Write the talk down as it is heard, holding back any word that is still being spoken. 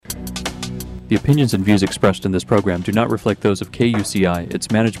The opinions and views expressed in this program do not reflect those of KUCI,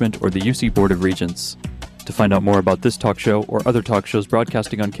 its management, or the UC Board of Regents. To find out more about this talk show or other talk shows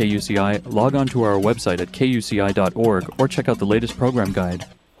broadcasting on KUCI, log on to our website at kuci.org or check out the latest program guide.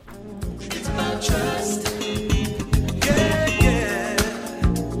 It's about trust. Yeah, yeah.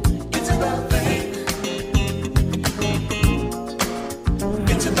 It's about faith.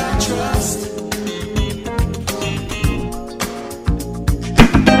 It's about trust.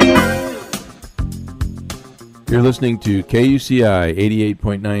 You're listening to KUCI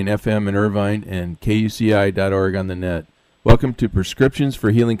 88.9 FM in Irvine and KUCI.org on the net. Welcome to Prescriptions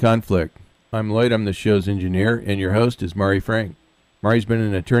for Healing Conflict. I'm Lloyd, I'm the show's engineer, and your host is Mari Frank. Mari's been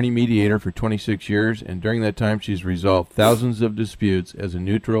an attorney mediator for 26 years, and during that time she's resolved thousands of disputes as a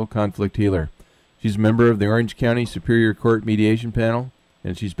neutral conflict healer. She's a member of the Orange County Superior Court Mediation Panel,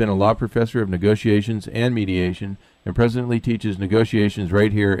 and she's been a law professor of negotiations and mediation, and presently teaches negotiations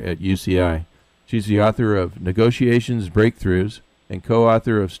right here at UCI. She's the author of Negotiations Breakthroughs and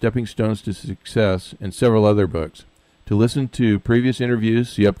co-author of Stepping Stones to Success and several other books. To listen to previous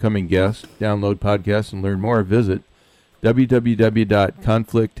interviews, see upcoming guests, download podcasts, and learn more, visit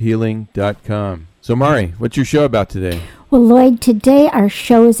www.conflicthealing.com. So, Mari, what's your show about today? Well, Lloyd, today our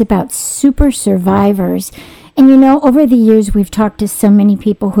show is about super survivors. And you know, over the years, we've talked to so many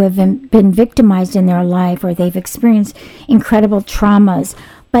people who have been victimized in their life or they've experienced incredible traumas.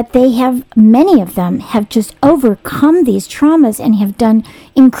 But many of them have just overcome these traumas and have done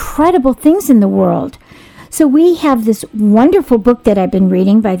incredible things in the world. So we have this wonderful book that I've been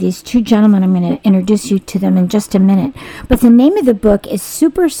reading by these two gentlemen. I'm going to introduce you to them in just a minute. But the name of the book is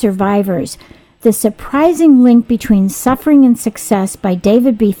Super Survivors, The Surprising Link Between Suffering and Success by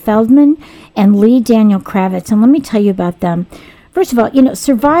David B. Feldman and Lee Daniel Kravitz. And let me tell you about them. First of all, you know,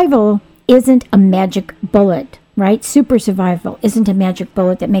 survival isn't a magic bullet. Right? Super survival isn't a magic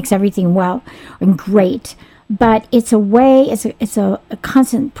bullet that makes everything well and great, but it's a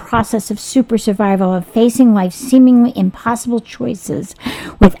constant process of super survival, of facing life's seemingly impossible choices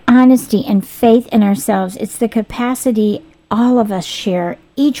with honesty and faith in ourselves. It's the capacity all of us share,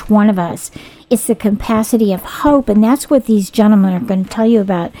 each one of us. It's the capacity of hope, and that's what these gentlemen are going to tell you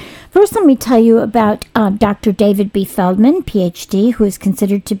about. First, let me tell you about Dr. David B. Feldman, PhD, who is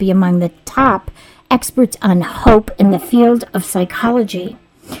considered to be among the top experts on hope in the field of psychology.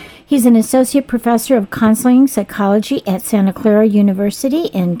 He's an associate professor of counseling psychology at Santa Clara University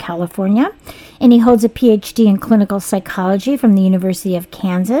in California, and he holds a PhD in clinical psychology from the University of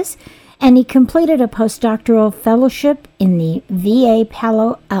Kansas, and he completed a postdoctoral fellowship in the VA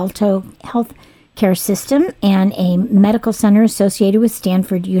Palo Alto Health Care System and a medical center associated with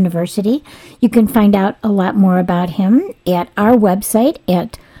Stanford University. You can find out a lot more about him at our website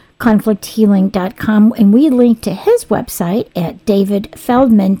at conflicthealing.com, and we link to his website at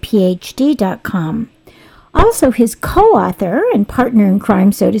davidfeldmanphd.com. Also, his co-author and partner in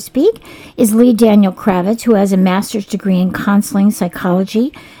crime, so to speak, is Lee Daniel Kravitz, who has a master's degree in counseling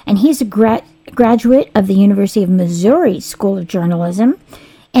psychology, and he's a graduate of the University of Missouri School of Journalism,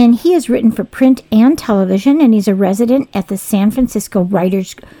 and he has written for print and television, and he's a resident at the San Francisco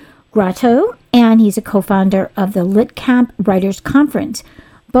Writers Grotto, and he's a co-founder of the LitCamp Writers Conference.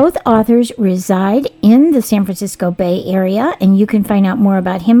 Both authors reside in the San Francisco Bay Area, and you can find out more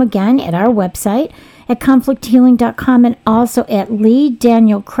about him again at our website at conflicthealing.com and also at Lee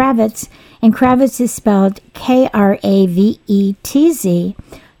Daniel Kravitz, and Kravitz is spelled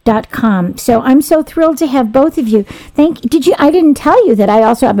Kravetz.com. So I'm so thrilled to have both of you. I didn't tell you that I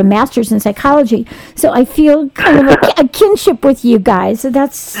also have a master's in psychology, so I feel kind of a kinship with you guys. So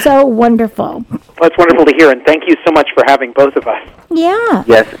that's so wonderful. Well, it's wonderful to hear, and thank you so much for having both of us. Yeah.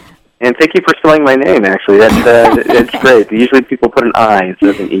 Yes, and thank you for spelling my name, actually. That's great. Usually people put an I instead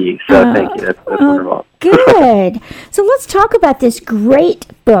of an E, so thank you. That's wonderful. Good. So let's talk about this great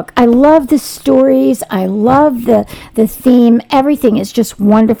book. I love the stories. I love the theme. Everything is just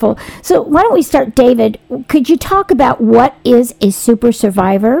wonderful. So why don't we start, David? Could you talk about what is a super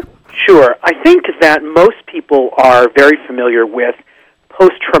survivor? Sure. I think that most people are very familiar with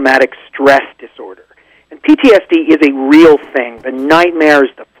post-traumatic stress disorder. And PTSD is a real thing. The nightmares,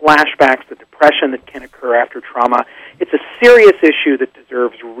 the flashbacks, the depression that can occur after trauma, it's a serious issue that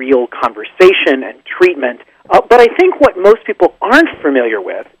deserves real conversation and treatment. But I think what most people aren't familiar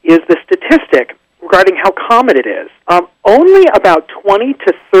with is the statistic regarding how common it is. Only about 20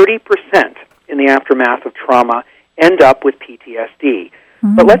 to 30% in the aftermath of trauma end up with PTSD.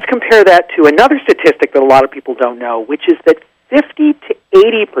 Mm-hmm. But let's compare that to another statistic that a lot of people don't know, which is that 50 to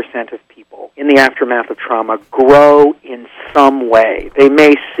 80% of people in the aftermath of trauma grow in some way. They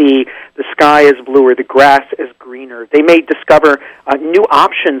may see the the sky is bluer, the grass is greener. They may discover new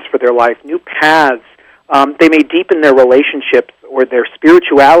options for their life, new paths. They may deepen their relationships or their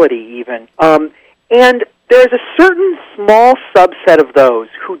spirituality even. And there's a certain small subset of those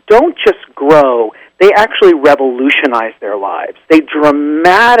who don't just grow, they actually revolutionize their lives. They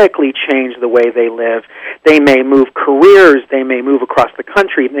dramatically change the way they live. They may move careers. They may move across the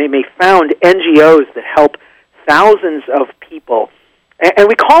country. They may found NGOs that help thousands of people. And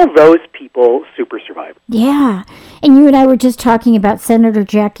we call those people super survivors. Yeah. And you and I were just talking about Senator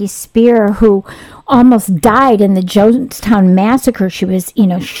Jackie Speer, who almost died in the Jonestown massacre. She was,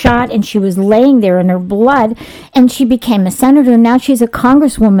 shot, and she was laying there in her blood, and she became a senator. Now she's a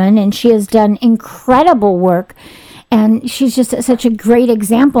congresswoman, and she has done incredible work. And she's just such a great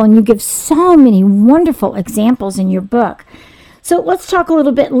example, and you give so many wonderful examples in your book. So let's talk a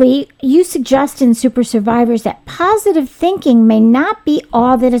little bit, Lee. You suggest in Super Survivors that positive thinking may not be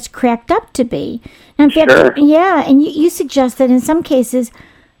all that it's cracked up to be. Now, in fact, Sure. Yeah, and you suggest that in some cases,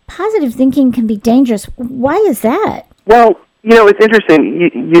 positive thinking can be dangerous. Why is that? Well, it's interesting.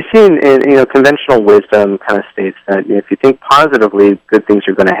 You see in conventional wisdom kind of states that if you think positively, good things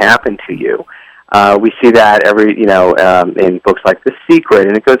are going to happen to you. We see that in books like The Secret,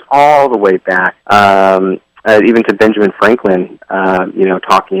 and it goes all the way back. Even to Benjamin Franklin,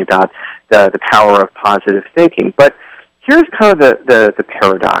 talking about the power of positive thinking. But here's kind of the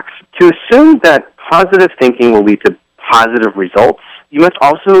paradox. To assume that positive thinking will lead to positive results, you must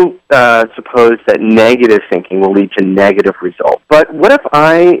also suppose that negative thinking will lead to negative results. But what if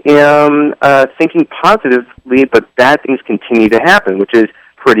I am thinking positively, but bad things continue to happen, which is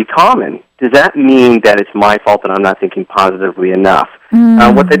pretty common? Does that mean that it's my fault that I'm not thinking positively enough?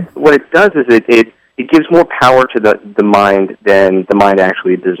 What it does is it gives more power to the mind than the mind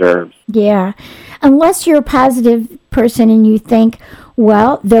actually deserves. Yeah. Unless you're a positive person and you think,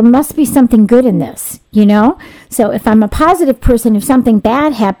 well, there must be something good in this, So if I'm a positive person, if something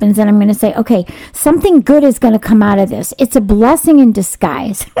bad happens, then I'm going to say, okay, something good is going to come out of this. It's a blessing in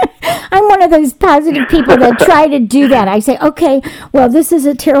disguise. I'm one of those positive people that try to do that. I say, okay, well, this is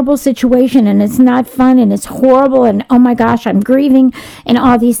a terrible situation, and it's not fun, and it's horrible, and oh my gosh, I'm grieving, and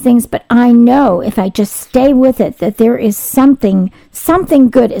all these things. But I know if I just stay with it, that there is something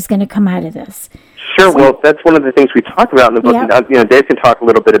good is going to come out of this. Sure. Well, that's one of the things we talk about in the book. Yep. And, Dave can talk a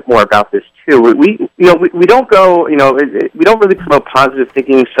little bit more about this too. We don't go, we don't really promote positive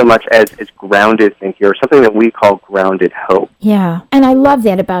thinking so much as grounded thinking, or something that we call grounded hope. Yeah, and I love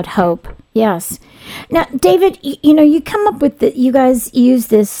that about hope. Yes. Now, David, you come up with you guys use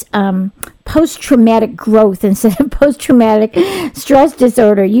this post-traumatic growth instead of post-traumatic stress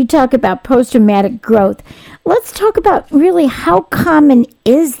disorder. You talk about post-traumatic growth. Let's talk about really how common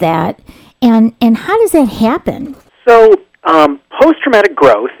is that, and how does that happen? So post-traumatic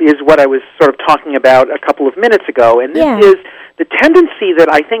growth is what I was sort of talking about a couple of minutes ago, and this is the tendency that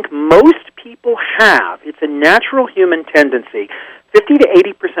I think most people have. It's a natural human tendency. 50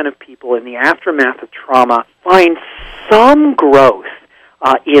 to 80% of people in the aftermath of trauma find some growth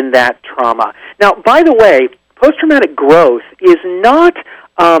in that trauma. Now, by the way, post-traumatic growth is not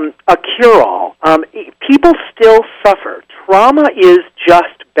a cure-all. People still suffer. Trauma is just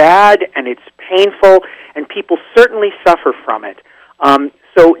bad, and it's painful, and people certainly suffer from it.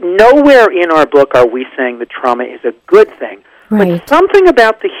 So nowhere in our book are we saying that trauma is a good thing. Right. But something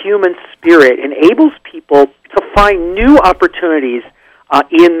about the human spirit enables people to find new opportunities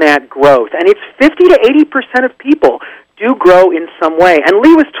in that growth. And it's 50 to 80% of people do grow in some way. And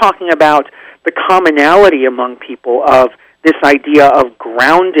Lee was talking about the commonality among people of this idea of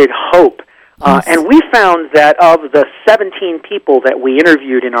grounded hope. Yes. And we found that of the 17 people that we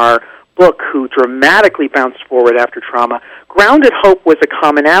interviewed in our book who dramatically bounced forward after trauma, grounded hope was a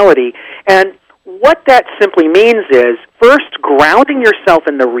commonality. And what that simply means is, first, grounding yourself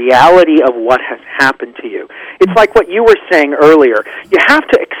in the reality of what has happened to you. It's like what you were saying earlier. You have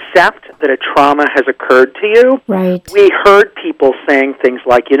to accept that a trauma has occurred to you. Right. We heard people saying things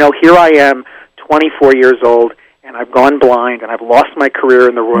like, here I am, 24 years old, and I've gone blind, and I've lost my career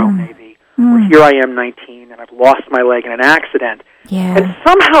in the Royal Navy. Or here I am, 19, and I've lost my leg in an accident. Yeah. And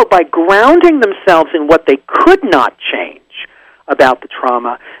somehow, by grounding themselves in what they could not change about the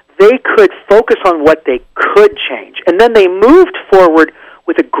trauma, they could focus on what they could change. And then they moved forward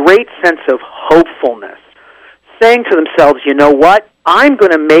with a great sense of hopefulness, saying to themselves, you know what, I'm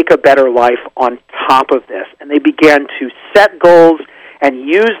going to make a better life on top of this. And they began to set goals and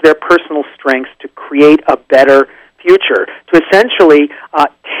use their personal strengths to create a better future, to essentially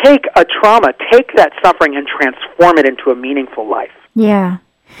take a trauma, take that suffering, and transform it into a meaningful life. Yeah.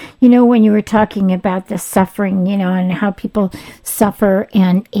 You know, when you were talking about the suffering, you know, and how people suffer,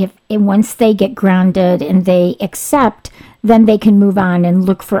 and once they get grounded and they accept, then they can move on and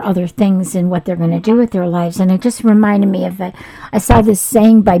look for other things and what they're going to do with their lives. And it just reminded me of I saw this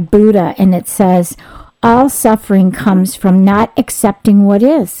saying by Buddha, and it says, all suffering comes from not accepting what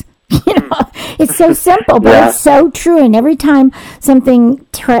is. You know, it's so simple, but it's so true. And every time something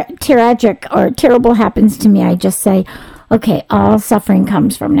tragic or terrible happens to me, I just say, okay, all suffering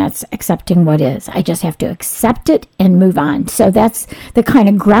comes from not accepting what is. I just have to accept it and move on. So that's the kind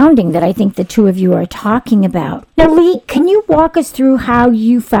of grounding that I think the two of you are talking about. Now, Lee, can you walk us through how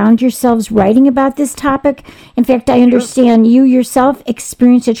you found yourselves writing about this topic? In fact, I understand you yourself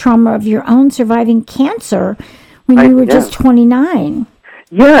experienced a trauma of your own, surviving cancer when you were just 29.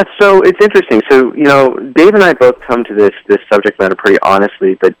 Yeah, so it's interesting. So, you know, Dave and I both come to this subject matter pretty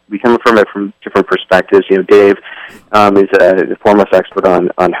honestly, but we come from it from different perspectives. You know, Dave is the foremost expert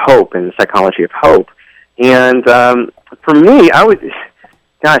on hope and the psychology of hope. And for me, I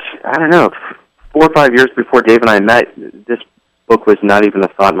don't know, 4 or 5 years before Dave and I met, this book was not even a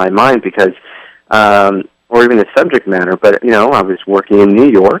thought in my mind because, or even the subject matter, but, you know, I was working in New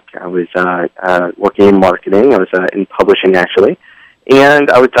York. I was working in marketing. I was in publishing, actually. And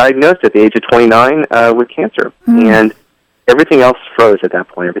I was diagnosed at the age of 29 with cancer. And everything else froze at that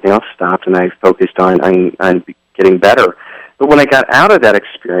point. Everything else stopped, and I focused on getting better. But when I got out of that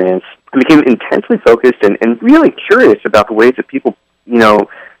experience, I became intensely focused and really curious about the ways that people, you know,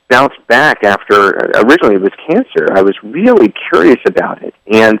 bounce back after, originally it was cancer. I was really curious about it.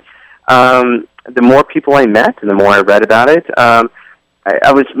 And the more people I met and the more I read about it,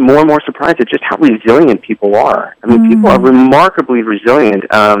 I was more and more surprised at just how resilient people are. I mean, people are remarkably resilient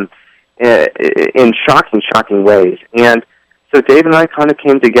in shocking ways. And so Dave and I kind of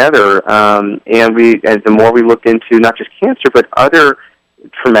came together, and the more we looked into not just cancer, but other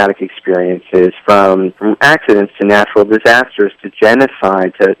traumatic experiences, from accidents to natural disasters to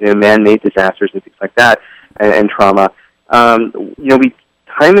genocide to, you know, man-made disasters and things like that, and trauma. You know, we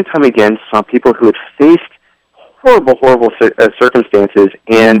time and time again saw people who had faced horrible circumstances,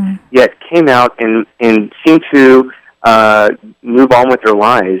 and yet came out and seemed to move on with their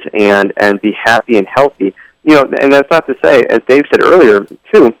lives and be happy and healthy. You know, and that's not to say, as Dave said earlier,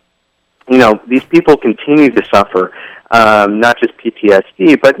 too, you know, these people continue to suffer, not just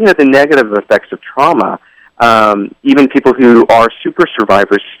PTSD, but, you know, the negative effects of trauma. Even people who are super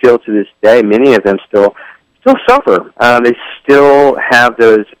survivors still to this day, many of them still suffer. They still have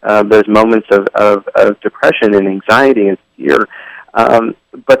those moments of depression and anxiety and fear.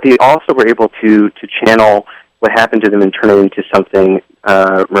 But they also were able to channel what happened to them and turn it into something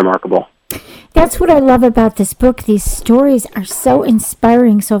remarkable. That's what I love about this book. These stories are so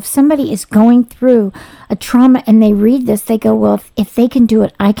inspiring. So if somebody is going through a trauma and they read this, they go, well, if they can do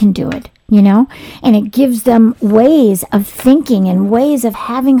it, I can do it, you know? And it gives them ways of thinking and ways of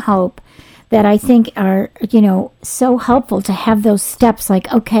having hope that I think are, you know, so helpful to have those steps like,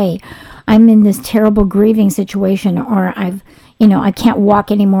 okay, I'm in this terrible grieving situation, or I can't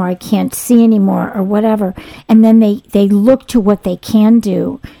walk anymore, I can't see anymore, or whatever. And then they look to what they can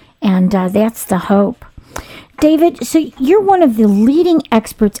do. And that's the hope. David, so you're one of the leading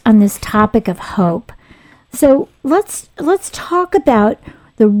experts on this topic of hope. So let's talk about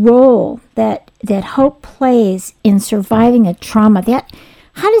the role that hope plays in surviving a trauma.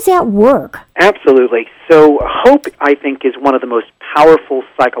 How does that work? Absolutely. So hope, I think, is one of the most powerful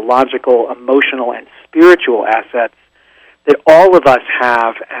psychological, emotional, and spiritual assets that all of us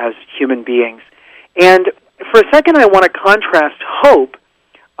have as human beings. And for a second, I want to contrast hope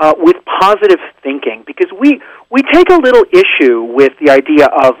with positive thinking, because we take a little issue with the idea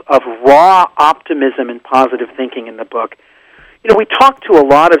of raw optimism and positive thinking in the book. You know, we talked to a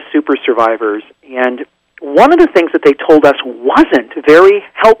lot of super survivors, and one of the things that they told us wasn't very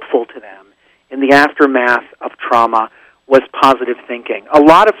helpful to them in the aftermath of trauma was positive thinking. A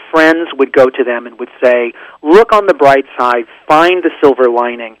lot of friends would go to them and would say, look on the bright side, find the silver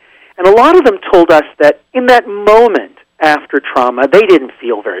lining. And a lot of them told us that in that moment after trauma, they didn't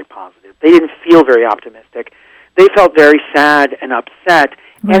feel very positive. They didn't feel very optimistic. They felt very sad and upset,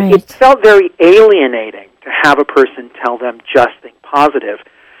 and it felt very alienating to have a person tell them just think positive.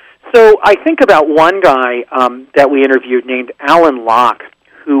 So I think about one guy that we interviewed named Alan Locke,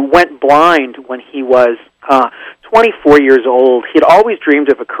 who went blind when he was 24 years old. He had always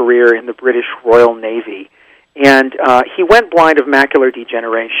dreamed of a career in the British Royal Navy, and he went blind of macular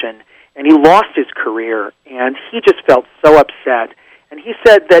degeneration, and he lost his career, and he just felt so upset. And he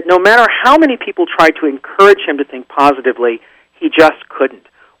said that no matter how many people tried to encourage him to think positively, he just couldn't.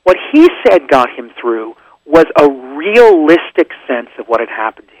 What he said got him through was a realistic sense of what had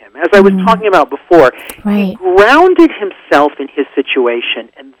happened to him. As I was talking about before, he grounded himself in his situation,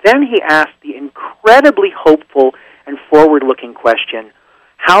 and then he asked the incredibly hopeful and forward-looking question,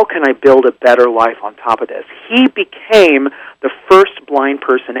 how can I build a better life on top of this? He became the first blind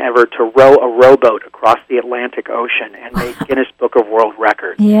person ever to row a rowboat across the Atlantic Ocean and made Guinness Book of World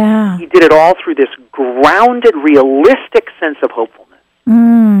Records. Yeah. He did it all through this grounded, realistic sense of hopefulness.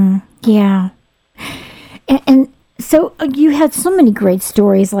 Yeah. And so you had so many great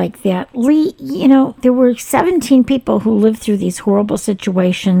stories like that. Lee, there were 17 people who lived through these horrible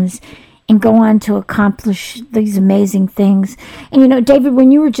situations and go on to accomplish these amazing things. And, David,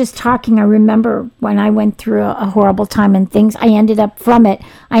 when you were just talking, I remember when I went through a horrible time and things, I ended up on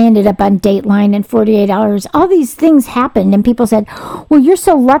Dateline in 48 hours. All these things happened, and people said, well, you're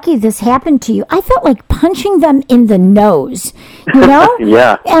so lucky this happened to you. I felt like punching them in the nose,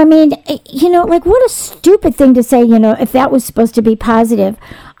 Yeah. I mean, what a stupid thing to say, if that was supposed to be positive.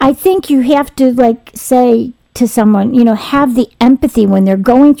 I think you have to, say to someone, have the empathy when they're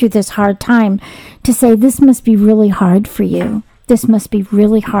going through this hard time to say, this must be really hard for you. This must be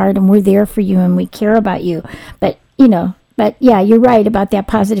really hard, and we're there for you, and we care about you. But yeah, you're right about that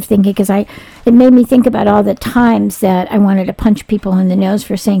positive thinking, because it made me think about all the times that I wanted to punch people in the nose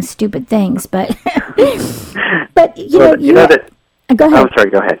for saying stupid things. But, go ahead. I'm sorry,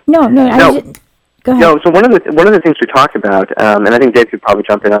 go ahead. No. Go ahead. No, so one of the things we talk about, and I think Dave could probably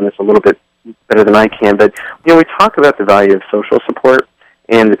jump in on this a little bit better than I can, but we talk about the value of social support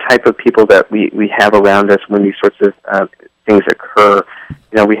and the type of people that we have around us when these sorts of things occur.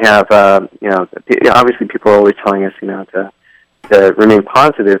 We have obviously people are always telling us to remain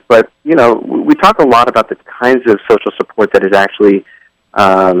positive, but we talk a lot about the kinds of social support that is actually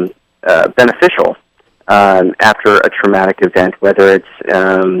beneficial after a traumatic event, whether it's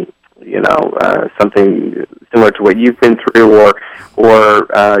something similar to what you've been through, or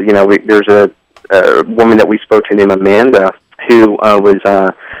there's a woman that we spoke to named Amanda who was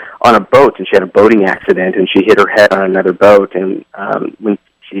on a boat, and she had a boating accident, and she hit her head on another boat, and when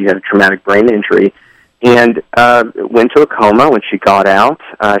she had a traumatic brain injury, and went to a coma. When she got out,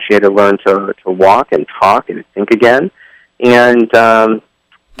 she had to learn to walk and talk and think again, and at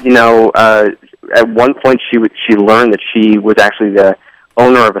one point she learned that she was actually the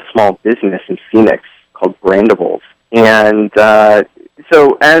owner of a small business in Phoenix called Brandables. And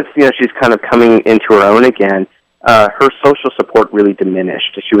so as she's kind of coming into her own again, her social support really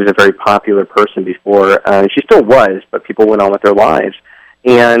diminished. She was a very popular person before. She still was, but people went on with their lives.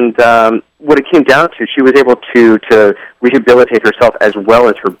 And what it came down to, she was able to rehabilitate herself as well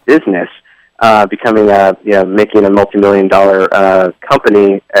as her business, becoming making a multi-million-dollar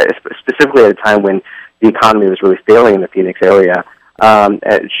company, specifically at a time when the economy was really failing in the Phoenix area.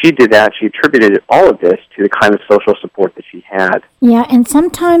 She did that. She attributed all of this to the kind of social support that she had. Yeah, and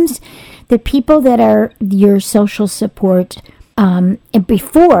sometimes the people that are your social support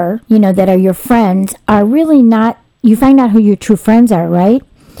before, that are your friends, are really not. You find out who your true friends are, right?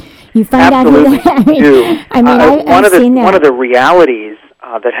 You find Absolutely out who. I've seen that. One of the realities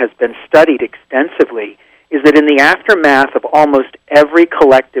that has been studied extensively is that in the aftermath of almost every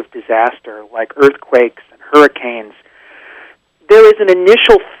collective disaster, like earthquakes and hurricanes, there is an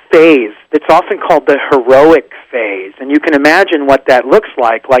initial phase that's often called the heroic phase, and you can imagine what that looks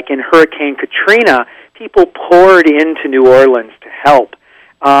like. Like in Hurricane Katrina, people poured into New Orleans to help.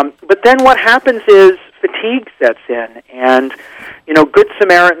 But then what happens is fatigue sets in, and Good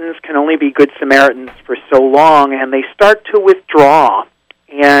Samaritans can only be Good Samaritans for so long, and they start to withdraw.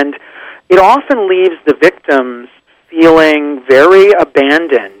 And it often leaves the victims feeling very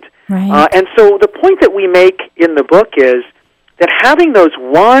abandoned. Right. And so the point that we make in the book is that having those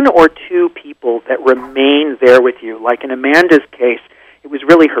one or two people that remain there with you, like in Amanda's case, it was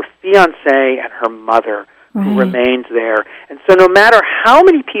really her fiancé and her mother who remained there. And so no matter how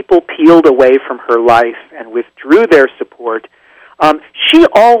many people peeled away from her life and withdrew their support, she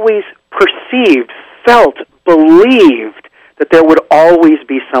always perceived, felt, believed that there would always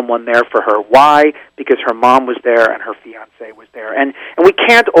be someone there for her. Why? Because her mom was there and her fiancé was there. And we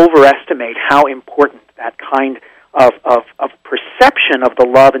can't overestimate how important that kind of perception of the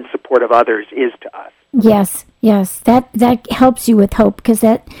love and support of others is to us. Yes, that helps you with hope, because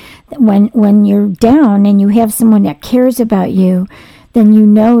that when you're down and you have someone that cares about you, then you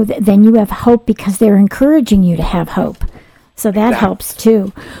know that then you have hope because they're encouraging you to have hope. So that helps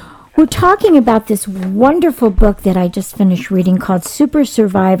too. We're talking about this wonderful book that I just finished reading called Super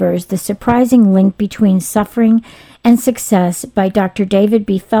Survivors: The Surprising Link Between Suffering and Success by Dr. David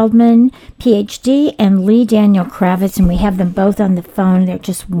B. Feldman, Ph.D., and Lee Daniel Kravitz, and we have them both on the phone. They're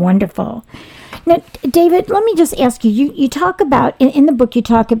just wonderful. Now, David, let me just ask you. You talk about in the book. You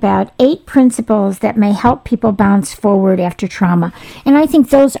talk about 8 principles that may help people bounce forward after trauma, and I think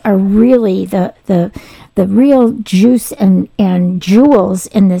those are really the real juice and jewels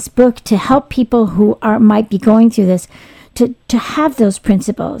in this book to help people who might be going through this to have those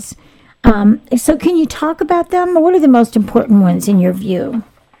principles. So, can you talk about them? What are the most important ones in your view?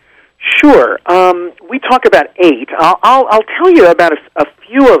 Sure. We talk about 8. I'll tell you about a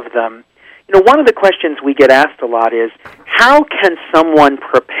few of them. You know, one of the questions we get asked a lot is, how can someone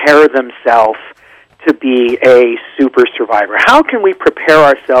prepare themselves to be a super survivor? How can we prepare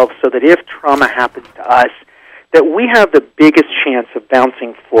ourselves so that if trauma happens to us, that we have the biggest chance of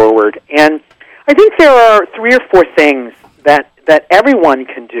bouncing forward? And I think there are 3 or 4 things that everyone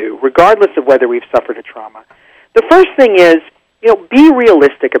can do, regardless of whether we've suffered a trauma. The first thing is, be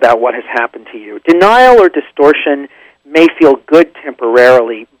realistic about what has happened to you. Denial or distortion may feel good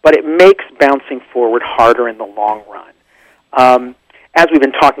temporarily, but it makes bouncing forward harder in the long run, as we've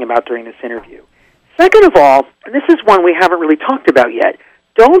been talking about during this interview. Second of all, and this is one we haven't really talked about yet,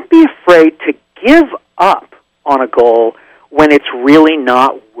 don't be afraid to give up on a goal when it's really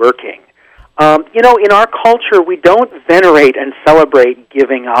not working. In our culture, we don't venerate and celebrate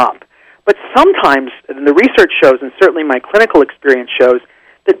giving up. But sometimes, and the research shows, and certainly my clinical experience shows,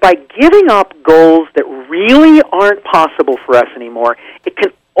 that by giving up goals that really aren't possible for us anymore, it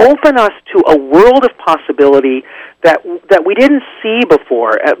can open us to a world of possibility that we didn't see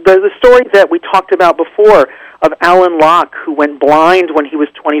before. The story that we talked about before of Alan Locke, who went blind when he was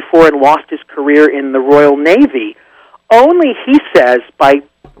 24 and lost his career in the Royal Navy, only, he says, by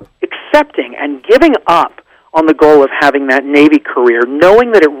accepting and giving up on the goal of having that Navy career,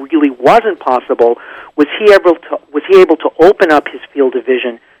 knowing that it really wasn't possible, was he able to open up his field of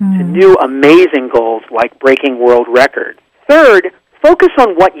vision to new amazing goals like breaking world records. Third, focus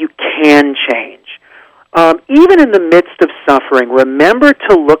on what you can change. Even in the midst of suffering, remember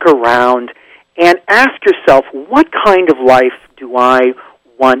to look around and ask yourself, what kind of life do I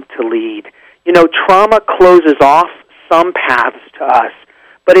want to lead? Trauma closes off some paths to us,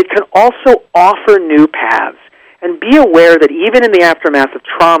 but it can also offer new paths. And be aware that even in the aftermath of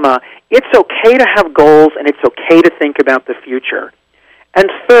trauma, it's okay to have goals and it's okay to think about the future. And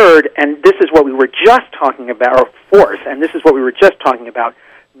third, and this is what we were just talking about, or fourth, and this is what we were just talking about,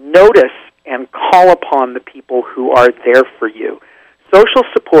 notice and call upon the people who are there for you. Social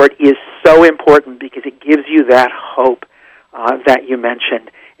support is so important because it gives you that hope that you mentioned.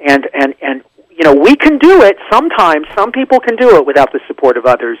 And we can do it sometimes. Some people can do it without the support of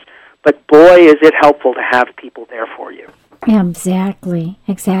others. But boy, is it helpful to have people there for you. Exactly.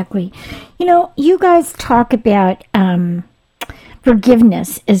 You guys talk about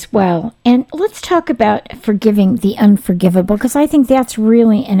forgiveness as well. And let's talk about forgiving the unforgivable, because I think that's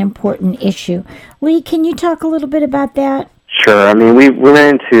really an important issue. Lee, can you talk a little bit about that? Sure. We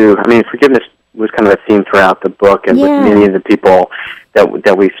ran into, forgiveness was kind of a theme throughout the book and with many of the people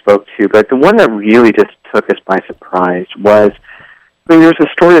that we spoke to. But the one that really just took us by surprise was, there's a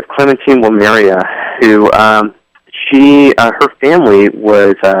story of Clementine Wilmeria, who her family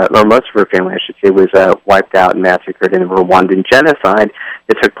was, or most of her family, I should say, was wiped out and massacred in the Rwandan genocide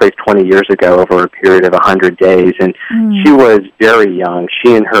that took place 20 years ago over a period of 100 days. And she was very young.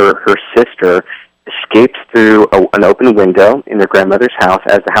 She and her sister escaped through an open window in their grandmother's house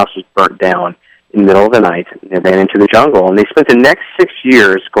as the house was burnt down in the middle of the night. They ran into the jungle. And they spent the next 6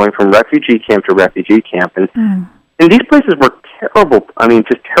 years going from refugee camp to refugee camp. And these places were terrible,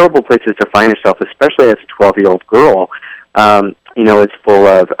 just terrible places to find yourself, especially as a 12-year-old girl. It's full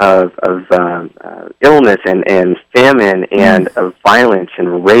of illness and famine and of violence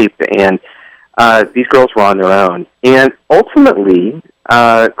and rape, and these girls were on their own. And ultimately,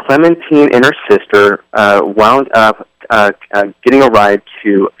 Clementine and her sister wound up getting a ride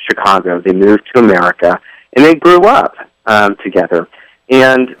to Chicago. They moved to America, and they grew up together.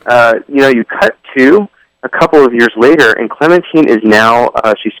 And, you cut to a couple of years later, and Clementine is now,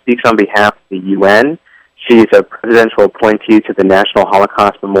 she speaks on behalf of the UN. She's a presidential appointee to the National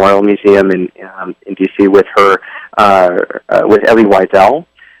Holocaust Memorial Museum in D.C. with with Elie Wiesel.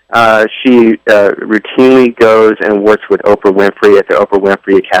 She routinely goes and works with Oprah Winfrey at the Oprah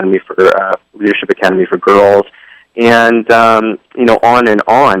Winfrey Academy for Leadership Academy for Girls, and on and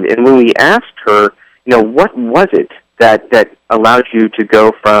on. And when we asked her, what was it that allowed you to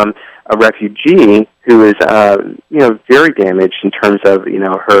go from a refugee who is, very damaged in terms of,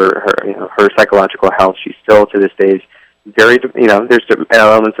 her psychological health. She's still to this day very, there's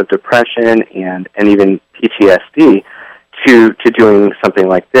elements of depression and even PTSD to doing something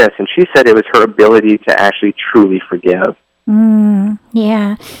like this. And she said it was her ability to actually truly forgive.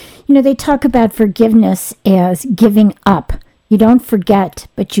 Yeah. they talk about forgiveness as giving up. You don't forget,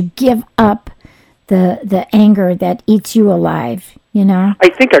 but you give up the anger that eats you alive, I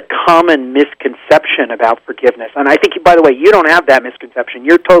think a common misconception about forgiveness, and I think, by the way, you don't have that misconception.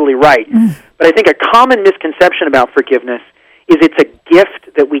 You're totally right. But I think a common misconception about forgiveness is it's a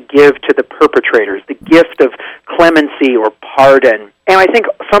gift that we give to the perpetrators, the gift of clemency or pardon. And I think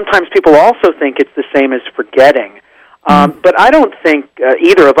sometimes people also think it's the same as forgetting. But I don't think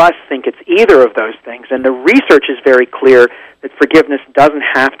either of us think it's either of those things. And the research is very clear that forgiveness doesn't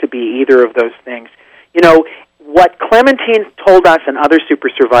have to be either of those things. What Clementine told us and other super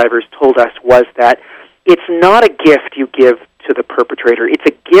survivors told us was that it's not a gift you give to the perpetrator. It's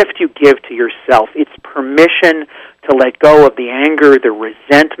a gift you give to yourself. It's permission to let go of the anger, the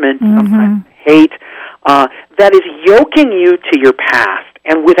resentment, sometimes hate, that is yoking you to your past.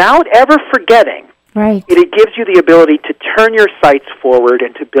 And without ever forgetting, right, it gives you the ability to turn your sights forward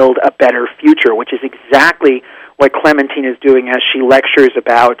and to build a better future, which is exactly what Clementine is doing as she lectures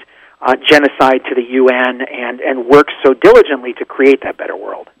about genocide to the UN and works so diligently to create that better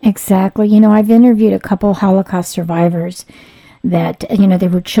world. Exactly. I've interviewed a couple Holocaust survivors that, they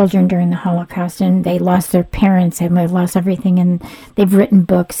were children during the Holocaust and they lost their parents and they lost everything, and they've written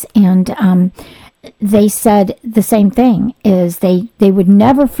books, and they said the same thing, is they would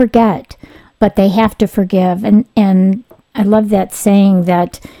never forget, but they have to forgive. And I love that saying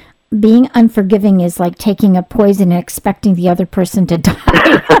that being unforgiving is like taking a poison and expecting the other person to die.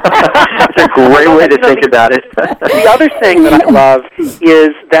 That's a great way to think about it. The other thing that I love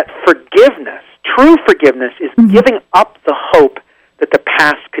is that forgiveness, true forgiveness, is giving up the hope that the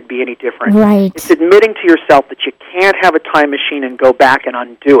past could be any different. Right. It's admitting to yourself that you can't have a time machine and go back and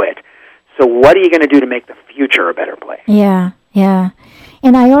undo it. So what are you going to do to make the future a better place? Yeah.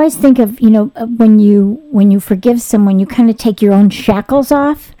 And I always think of, when you forgive someone, you kind of take your own shackles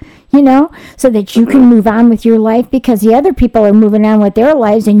off, so that you can move on with your life, because the other people are moving on with their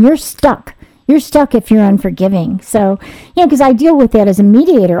lives and you're stuck. You're stuck if you're unforgiving. So, because I deal with that as a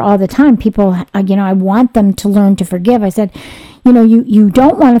mediator all the time. People, I want them to learn to forgive. I said, you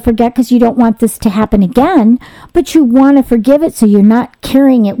don't want to forget because you don't want this to happen again, but you want to forgive it so you're not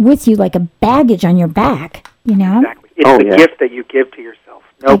carrying it with you like a baggage on your back, Exactly. It's the gift that you give to yourself,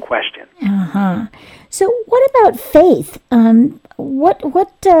 no question. So what about faith?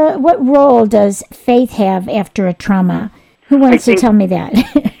 What role does faith have after a trauma? Who wants to tell me that?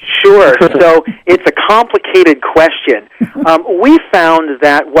 Sure. So it's a complicated question. We found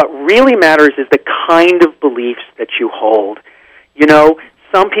that what really matters is the kind of beliefs that you hold.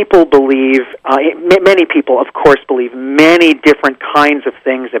 Some people believe, many people, of course, believe many different kinds of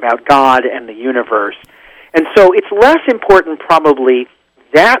things about God and the universe. And so it's less important probably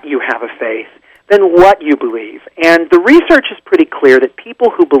that you have a faith than what you believe. And the research is pretty clear that people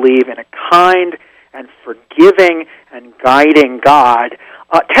who believe in a kind and forgiving and guiding God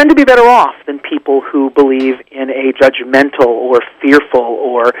tend to be better off than people who believe in a judgmental or fearful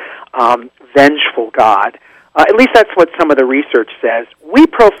or vengeful God. At least that's what some of the research says. We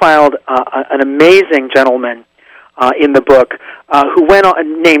profiled an amazing gentleman in the book who went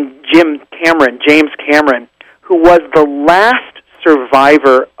on, named James Cameron, who was the last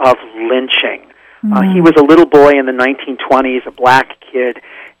survivor of lynching. He was a little boy in the 1920s, a black kid,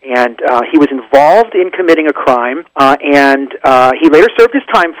 and he was involved in committing a crime, and he later served his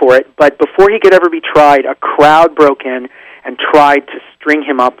time for it, but before he could ever be tried, a crowd broke in and tried to string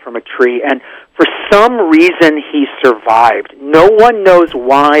him up from a tree, and for some reason he survived. No one knows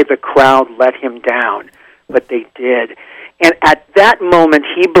why the crowd let him down, but they did. And at that moment,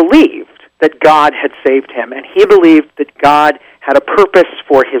 he believed that God had saved him, and he believed that God had a purpose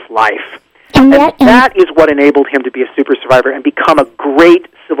for his life. And that is what enabled him to be a super survivor and become a great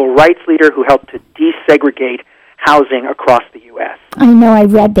civil rights leader who helped to desegregate housing across the U.S. I know, I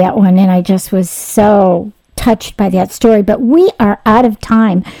read that one, and I just was so touched by that story, but we are out of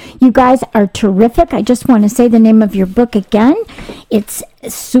time. You guys are terrific. I just want to say the name of your book again. It's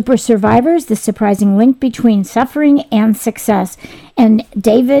Super Survivors, The Surprising Link Between Suffering and Success. And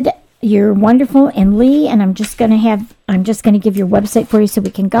David, you're wonderful, and Lee, and I'm just going to give your website for you so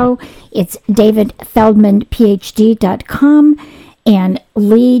we can go. It's davidfeldmanphd.com, and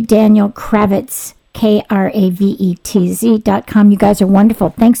Lee Daniel Kravitz, KRAVETZ.com. You guys are wonderful.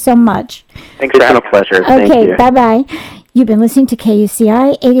 Thanks so much. Thanks for having me. It's been a pleasure. Okay, Thank you. Bye-bye. You've been listening to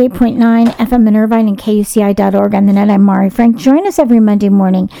KUCI 88.9 FM in Irvine and KUCI.org on the net. I'm Mari Frank. Join us every Monday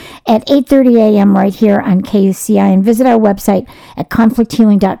morning at 8:30 a.m. right here on KUCI, and visit our website at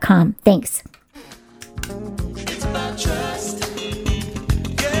conflicthealing.com. Thanks. It's about trust.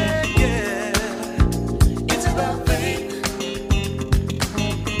 Yeah. It's about faith.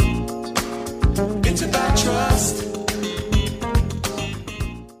 trust.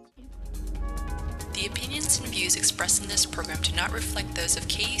 The opinions and views expressed in this program do not reflect those of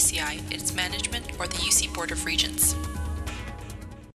KUCI, its management, or the UC Board of Regents.